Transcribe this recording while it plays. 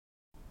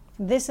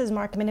This is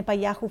Market Minute by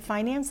Yahoo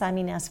Finance. I'm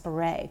Ines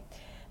Ferre.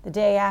 The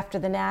day after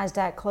the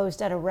Nasdaq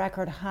closed at a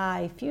record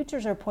high,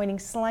 futures are pointing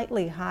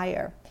slightly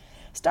higher.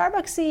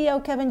 Starbucks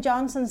CEO Kevin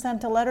Johnson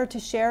sent a letter to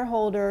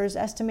shareholders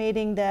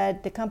estimating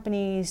that the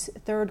company's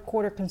third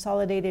quarter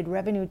consolidated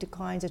revenue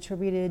declines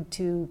attributed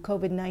to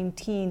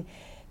COVID-19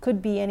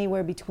 could be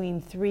anywhere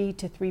between $3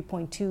 to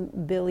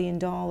 $3.2 billion.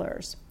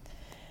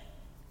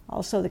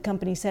 Also, the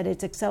company said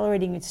it's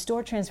accelerating its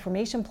store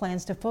transformation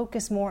plans to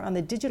focus more on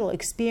the digital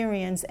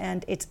experience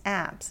and its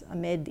apps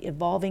amid the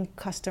evolving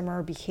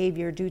customer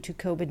behavior due to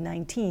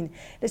COVID-19.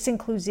 This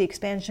includes the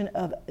expansion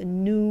of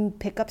new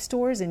pickup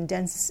stores in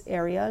dense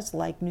areas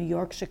like New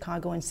York,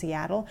 Chicago, and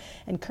Seattle,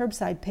 and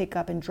curbside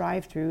pickup and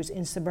drive-thrus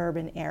in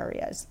suburban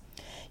areas.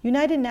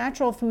 United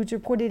Natural Foods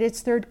reported its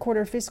third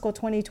quarter fiscal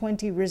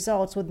 2020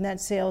 results with net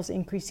sales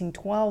increasing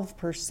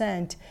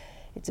 12%.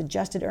 Its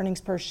adjusted earnings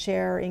per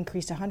share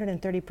increased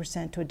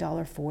 130% to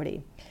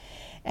 $1.40.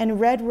 And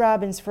Red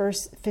Robin's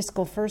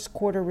fiscal first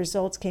quarter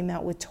results came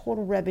out with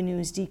total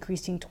revenues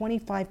decreasing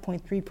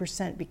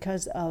 25.3%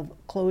 because of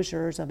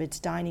closures of its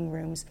dining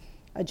rooms.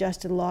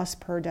 Adjusted loss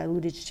per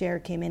diluted share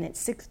came in at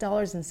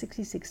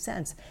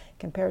 $6.66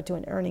 compared to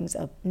an earnings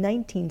of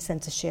 19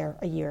 cents a share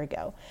a year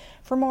ago.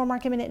 For more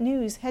Market Minute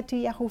news, head to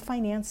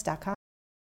yahoofinance.com.